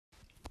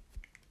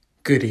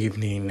Good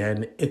evening,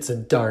 and it's a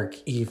dark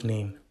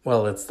evening.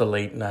 Well, it's the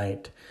late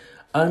night.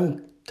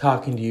 I'm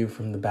talking to you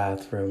from the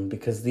bathroom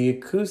because the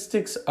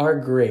acoustics are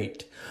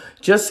great.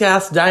 Just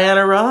ask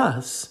Diana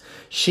Ross.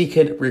 She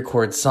could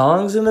record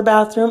songs in the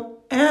bathroom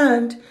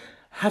and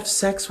have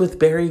sex with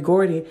Berry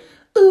Gordy.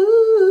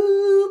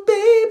 Ooh,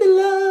 baby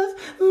love,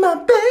 my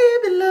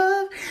baby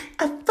love.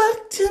 I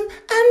fucked him,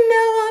 and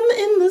now I'm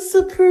in the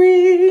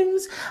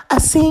Supremes. I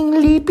sing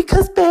lead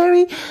because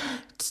Barry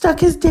stuck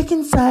his dick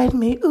inside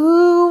me,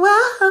 ooh,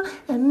 wow.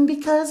 And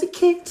because he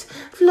kicked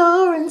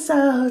Florence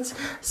out,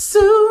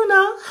 soon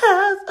I'll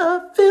have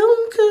a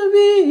film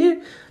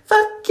career.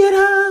 Fuck it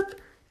up.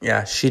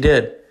 Yeah, she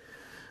did.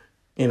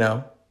 You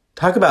know,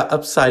 talk about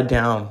upside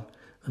down.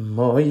 The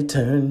more you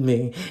turn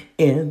me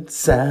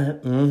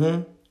inside.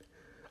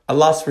 I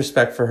lost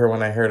respect for her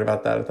when I heard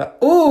about that. I thought,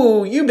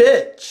 ooh, you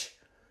bitch.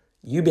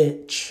 You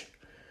bitch.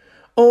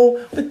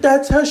 Oh, but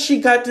that's how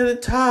she got to the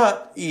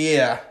top.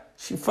 Yeah.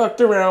 She fucked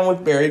around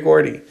with Berry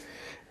Gordy.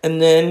 And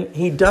then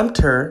he dumped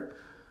her,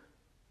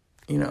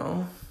 in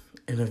a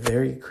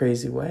very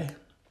crazy way.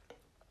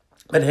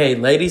 But hey,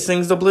 lady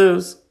sings the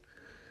blues.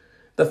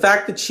 The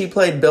fact that she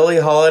played Billie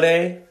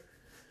Holiday,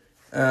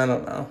 I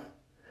don't know.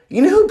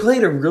 You know who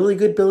played a really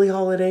good Billie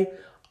Holiday?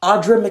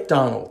 Audra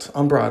McDonald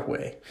on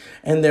Broadway.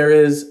 And there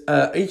is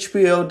a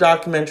HBO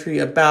documentary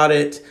about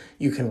it.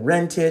 You can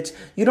rent it.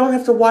 You don't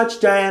have to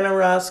watch Diana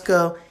Ross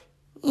go,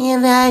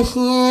 if I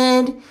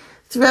should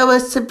throw a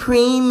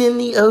Supreme in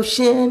the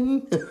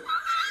ocean.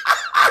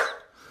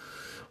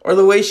 Or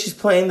the way she's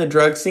playing the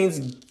drug scenes.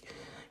 Give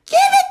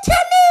it to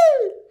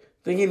me!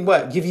 Thinking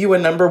what? Give you a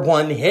number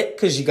one hit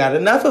because you got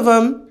enough of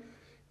them.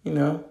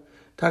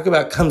 Talk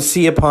about come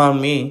see upon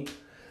me.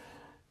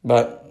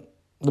 But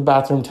the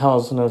bathroom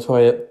tells no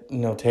toilet,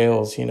 no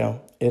tales,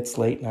 It's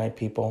late night,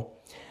 people.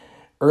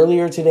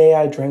 Earlier today,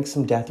 I drank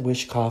some Death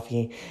Wish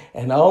coffee.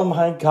 And oh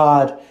my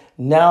God,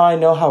 now I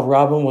know how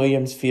Robin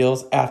Williams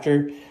feels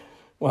after,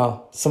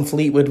 some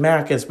Fleetwood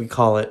Mac, as we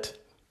call it.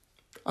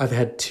 I've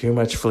had too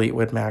much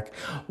Fleetwood Mac.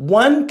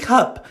 1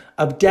 cup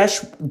of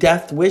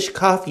Death Wish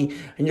coffee,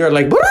 and you're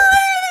like,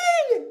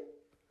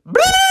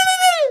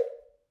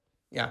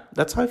 yeah,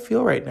 that's how I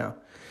feel right now.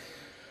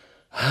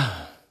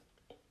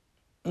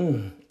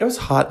 It was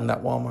hot in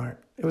that Walmart.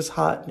 It was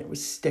hot and it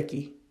was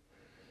sticky.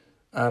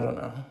 I don't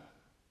know.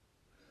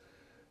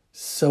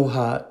 So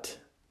hot.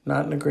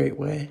 Not in a great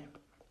way.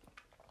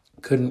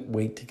 Couldn't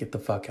wait to get the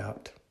fuck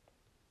out.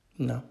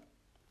 No.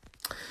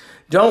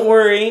 Don't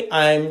worry,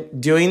 I'm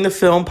doing the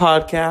film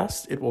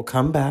podcast. It will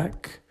come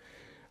back.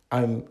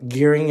 I'm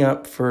gearing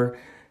up for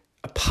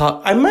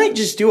I might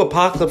just do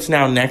Apocalypse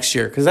Now next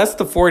year because that's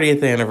the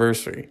 40th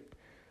anniversary.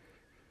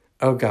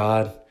 Oh,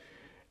 God.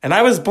 And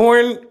I was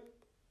born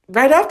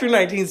right after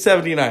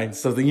 1979,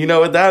 so you know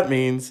what that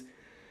means.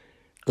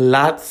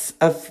 Lots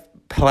of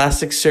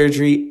plastic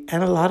surgery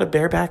and a lot of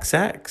bareback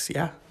sex.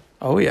 Yeah.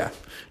 Oh, yeah.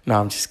 No,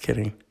 I'm just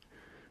kidding.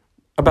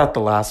 About the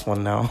last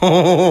one, no.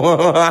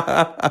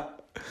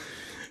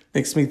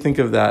 Makes me think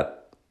of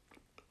that.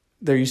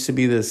 There used to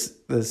be this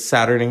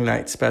Saturday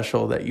night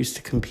special that used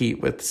to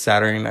compete with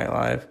Saturday Night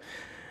Live.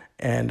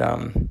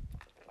 And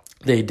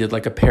they did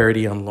like a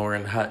parody on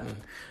Lauren Hutton.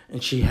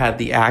 And she had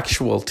the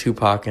actual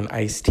Tupac and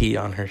Ice-T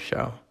on her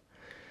show.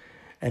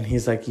 And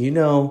he's like,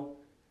 Tupac's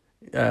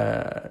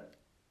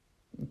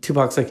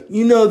like,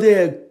 there are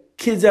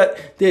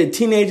there are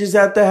teenagers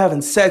out there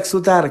having sex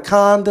without a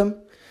condom.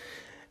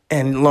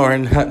 And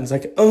Lauren Hutton's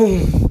like,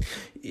 oh,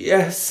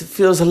 yes, it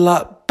feels a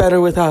lot better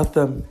without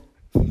them.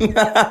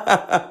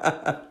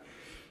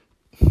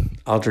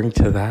 I'll drink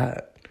to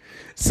that.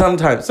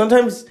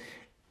 Sometimes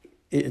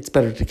it's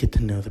better to get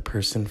to know the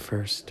person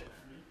first.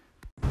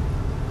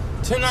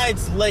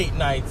 Tonight's late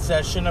night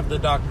session of the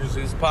Dr.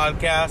 Zeus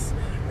podcast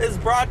is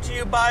brought to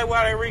you by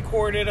what I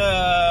recorded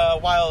a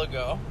while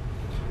ago,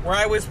 where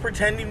I was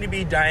pretending to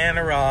be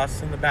Diana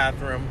Ross in the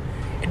bathroom.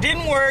 It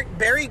didn't work.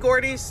 Berry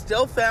Gordy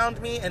still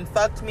found me and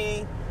fucked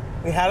me.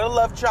 We had a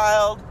love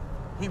child.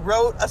 He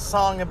wrote a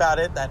song about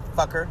it, that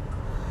fucker.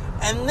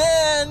 And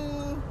then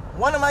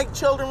one of my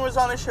children was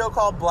on a show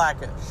called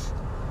Blackish.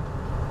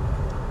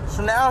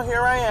 So now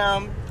here I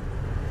am.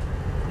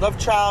 Love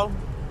child.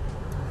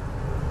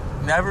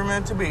 Never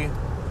meant to be.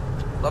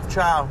 Love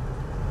child.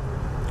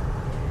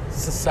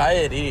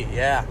 Society,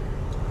 yeah.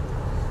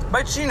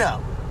 But in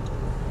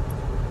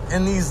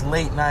these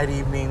late night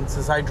evenings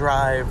as I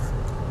drive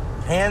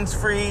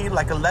hands-free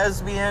like a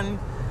lesbian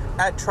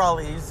at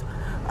Trolleys.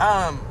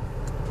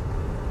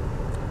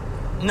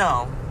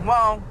 No.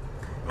 Well,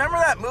 remember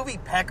that movie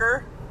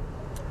Pecker?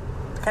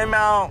 Came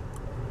out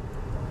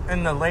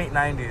in the late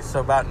 90s, so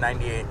about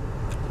 98.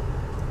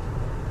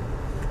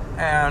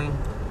 And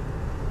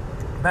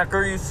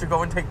Pecker used to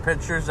go and take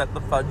pictures at the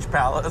Fudge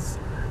Palace.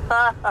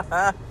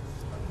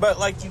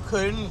 But you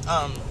couldn't,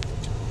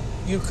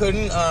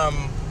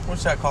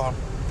 what's that called?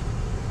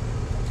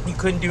 You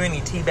couldn't do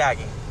any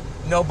teabagging.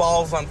 No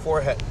balls on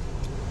forehead.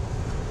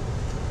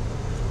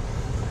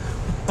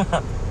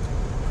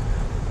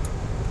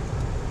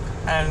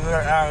 And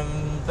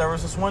there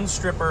was this one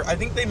stripper. I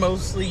think they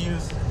mostly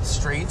use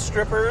straight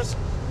strippers,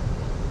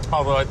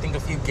 although I think a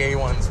few gay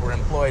ones were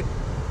employed.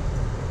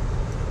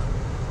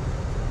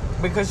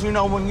 Because, you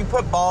know, when you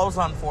put balls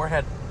on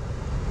forehead,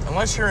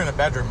 unless you're in a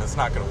bedroom, it's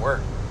not going to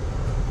work.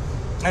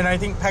 And I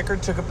think Pecker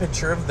took a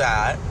picture of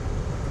that.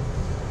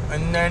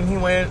 And then he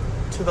went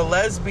to the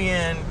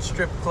lesbian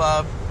strip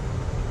club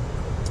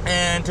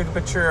and took a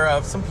picture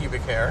of some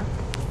pubic hair.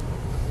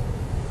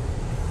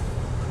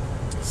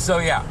 So,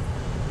 yeah.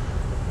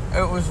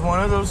 It was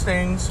one of those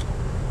things.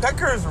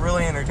 Pecker is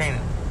really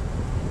entertaining.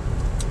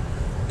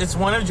 It's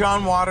one of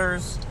John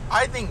Waters',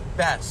 I think,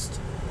 best.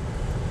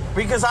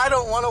 Because I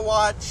don't want to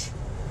watch,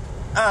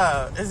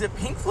 is it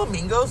Pink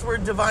Flamingos where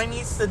Divine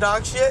eats the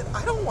dog shit?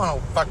 I don't want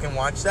to fucking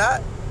watch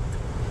that.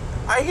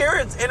 I hear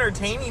it's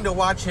entertaining to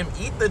watch him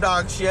eat the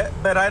dog shit,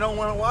 but I don't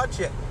want to watch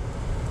it.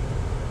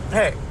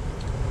 Hey,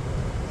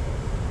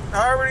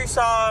 I already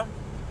saw,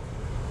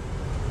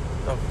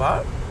 the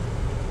fuck?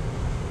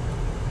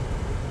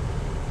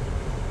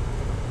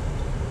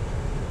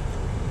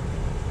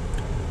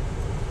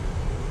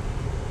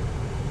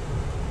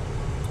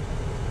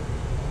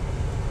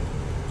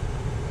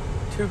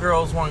 Two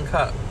girls, one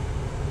cup.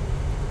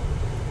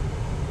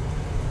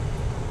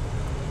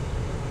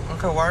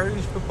 Okay, why are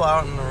these people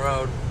out in the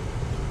road?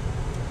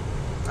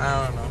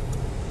 I don't know.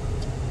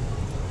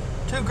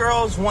 Two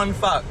girls, one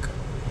fuck.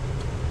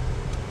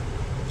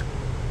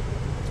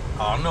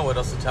 I don't know what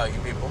else to tell you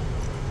people.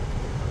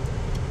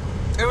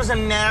 It was a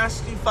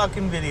nasty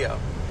fucking video.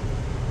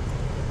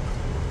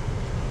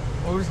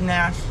 It was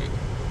nasty.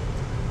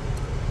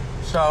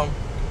 So,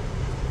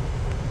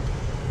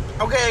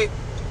 okay.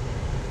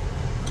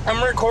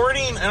 I'm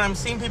recording and I'm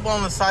seeing people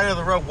on the side of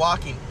the road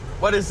walking.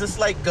 What is this,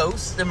 like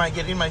Ghost? Am I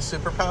getting my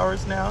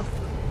superpowers now?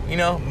 You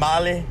know,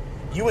 Molly,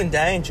 you in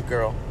danger,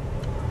 girl.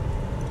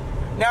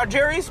 Now,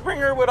 Jerry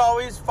Springer would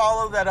always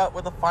follow that up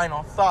with a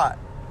final thought.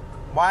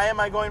 Why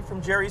am I going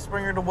from Jerry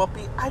Springer to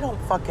Whoopi? I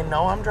don't fucking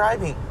know. I'm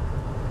driving.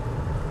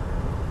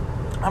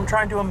 I'm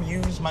trying to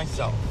amuse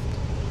myself.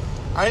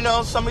 I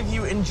know some of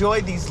you enjoy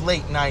these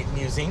late night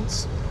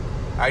musings.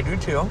 I do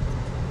too.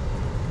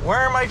 Where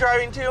am I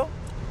driving to?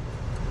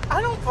 I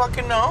don't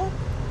fucking know.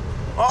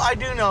 Well, I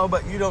do know,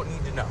 but you don't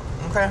need to know,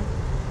 okay?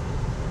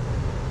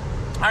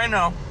 I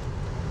know.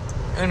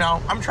 You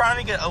know, I'm trying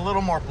to get a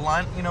little more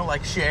blunt, you know,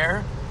 like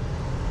Cher.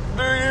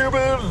 Do you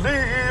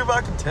believe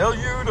I can tell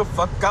you to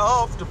fuck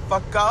off, to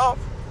fuck off?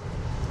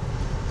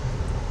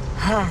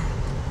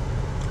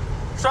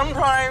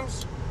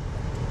 Sometimes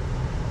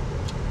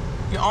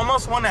you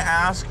almost want to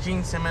ask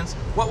Gene Simmons,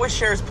 what was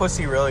Cher's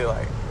pussy really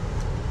like?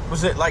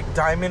 Was it like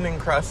diamond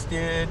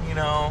encrusted, you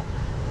know?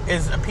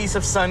 Is a piece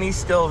of Sunny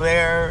still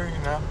there,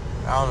 you know?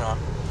 I don't know.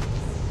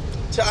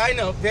 So I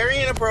know,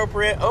 very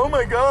inappropriate. Oh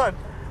my God,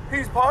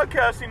 he's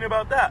podcasting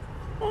about that.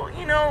 Well,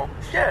 you know,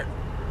 shit.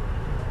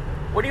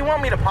 What do you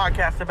want me to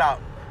podcast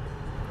about?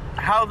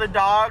 How the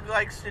dog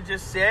likes to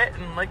just sit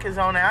and lick his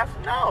own ass?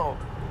 No.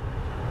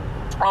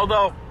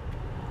 Although,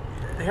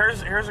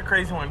 here's a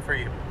crazy one for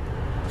you.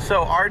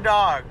 So our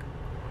dog,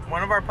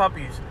 one of our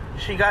puppies,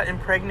 she got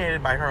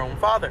impregnated by her own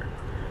father.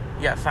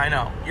 Yes, I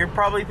know. You're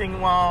probably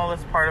thinking, well,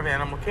 that's part of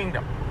Animal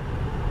Kingdom.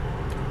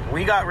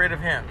 We got rid of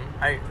him.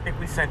 I think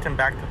we sent him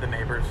back to the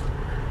neighbors.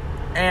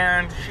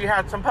 And she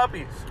had some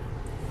puppies.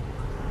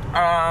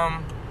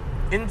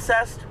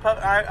 Incest,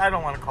 I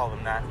don't want to call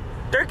them that.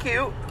 They're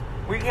cute.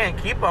 We can't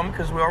keep them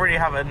because we already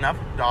have enough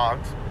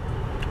dogs.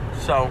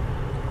 So,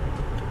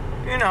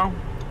 you know.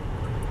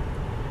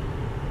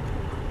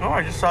 Oh,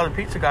 I just saw the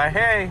pizza guy.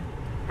 Hey,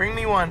 bring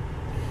me one.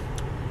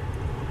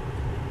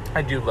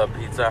 I do love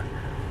pizza.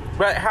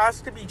 But it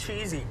has to be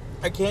cheesy.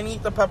 I can't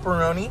eat the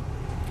pepperoni.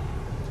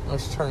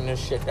 Let's turn this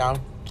shit down.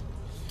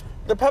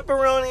 The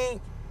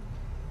pepperoni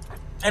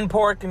and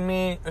pork and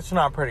meat, it's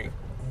not pretty.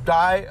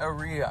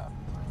 Diarrhea.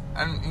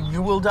 And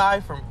you will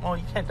die from, well,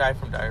 you can't die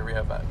from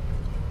diarrhea, but,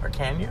 or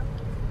can you?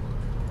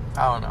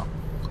 I don't know.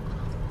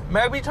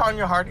 Maybe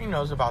Tanya Harding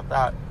knows about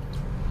that.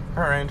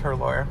 Her and her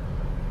lawyer.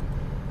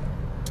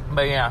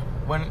 But yeah,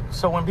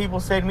 when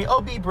people say to me,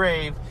 oh, be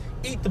brave,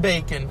 eat the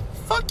bacon.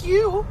 Fuck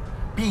you.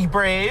 Be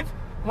brave.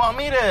 Want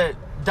me to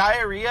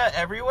diarrhea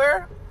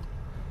everywhere?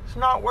 It's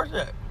not worth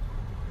it.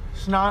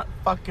 It's not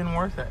fucking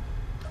worth it.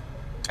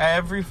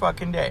 Every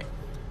fucking day.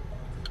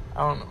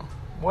 I don't know.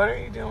 What are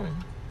you doing?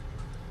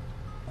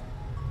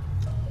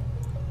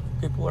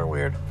 People are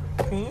weird.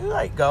 Can you,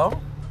 like, go?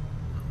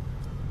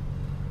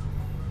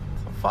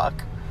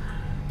 Fuck.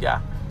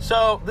 Yeah.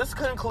 So, this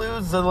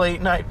concludes the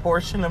late night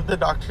portion of the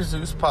Dr.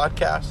 Zeus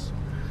podcast.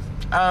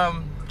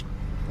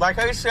 Like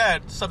I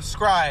said,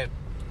 subscribe.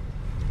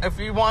 If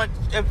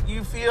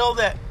you feel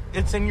that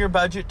it's in your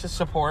budget to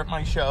support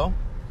my show,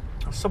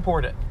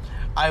 support it.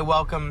 I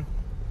welcome,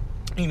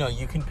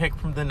 you can pick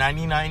from the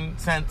 99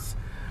 cents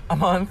a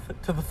month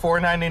to the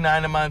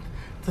 $4.99 a month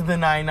to the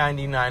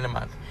 $9.99 a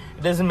month.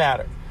 It doesn't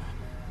matter.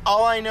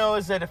 All I know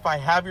is that if I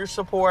have your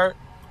support,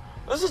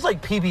 this is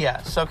like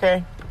PBS,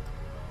 okay?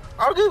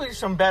 I'll give you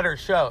some better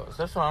shows.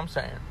 That's what I'm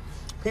saying.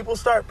 People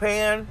start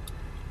paying,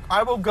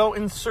 I will go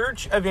in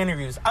search of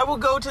interviews. I will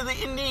go to the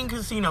Indian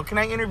casino. Can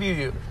I interview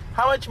you?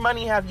 How much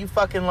money have you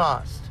fucking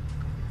lost?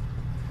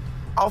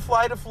 I'll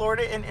fly to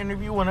Florida and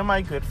interview one of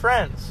my good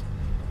friends.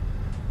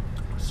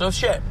 So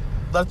shit,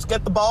 let's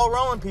get the ball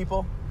rolling,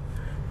 people.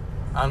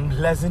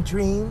 Unpleasant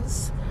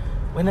dreams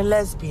when a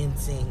lesbian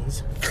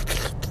sings.